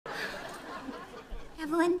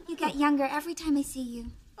Evelyn. You get younger every time I see you.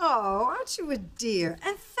 Oh, aren't you a dear?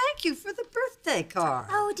 And thank you for the birthday card.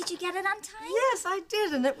 Oh, did you get it on time? Yes, I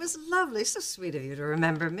did, and it was lovely. So sweet of you to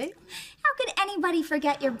remember me. How could anybody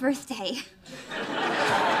forget your birthday?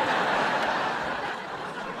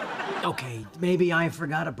 Okay, maybe I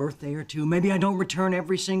forgot a birthday or two. Maybe I don't return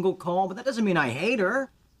every single call, but that doesn't mean I hate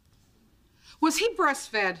her. Was he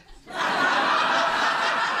breastfed?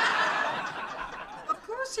 Of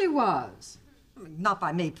course he was. I mean, not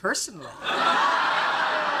by me personally.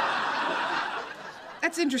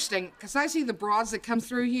 That's interesting, because I see the broads that come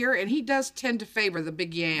through here, and he does tend to favor the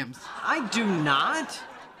big yams. I do not.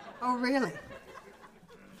 Oh, really?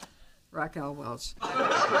 Raquel Welch.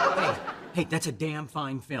 Hey, that's a damn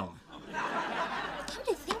fine film. Come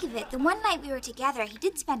to think of it, the one night we were together, he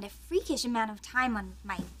did spend a freakish amount of time on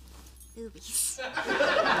my boobies.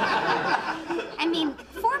 I mean,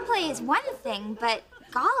 foreplay is one thing, but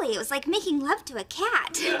golly, it was like making love to a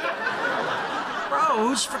cat.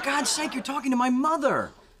 Rose, for God's sake, you're talking to my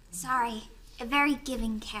mother. Sorry, a very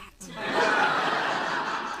giving cat.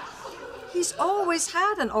 He's always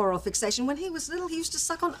had an oral fixation. When he was little, he used to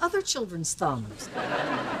suck on other children's thumbs.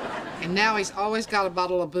 And now he's always got a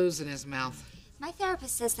bottle of booze in his mouth. My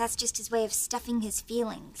therapist says that's just his way of stuffing his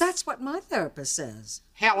feelings. That's what my therapist says.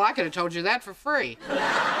 Hell, I could have told you that for free. Hey,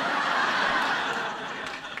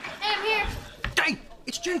 I'm here. Hey,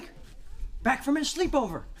 it's Jake. Back from his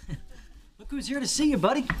sleepover. Look who's here to see you,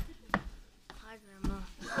 buddy. Hi, Grandma.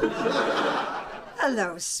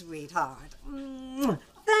 Hello, sweetheart.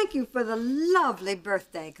 Thank you for the lovely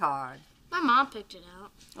birthday card. My mom picked it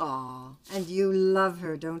out. Aw, and you love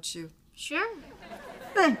her, don't you? Sure.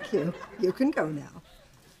 Thank you. You can go now.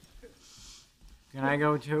 Can I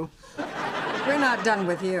go too? We're not done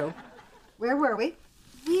with you. Where were we?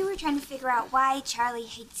 We were trying to figure out why Charlie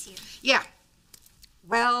hates you. Yeah.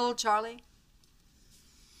 Well, Charlie?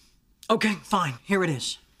 Okay, fine. Here it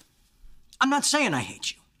is. I'm not saying I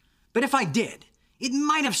hate you, but if I did, it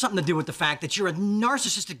might have something to do with the fact that you're a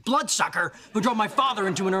narcissistic bloodsucker who drove my father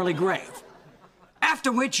into an early grave.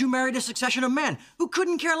 After which you married a succession of men who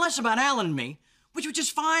couldn't care less about Alan and me, which was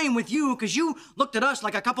just fine with you because you looked at us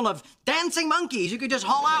like a couple of dancing monkeys you could just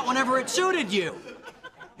haul out whenever it suited you.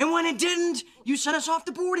 And when it didn't, you sent us off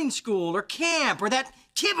to boarding school or camp or that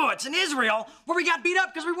kibbutz in Israel where we got beat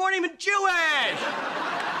up because we weren't even Jewish.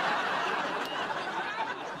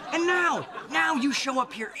 And now you show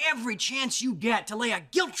up here every chance you get to lay a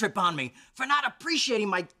guilt trip on me for not appreciating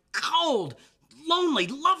my cold, lonely,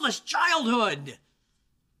 loveless childhood.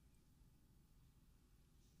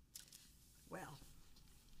 Well,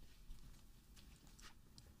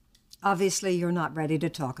 obviously you're not ready to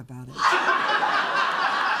talk about it.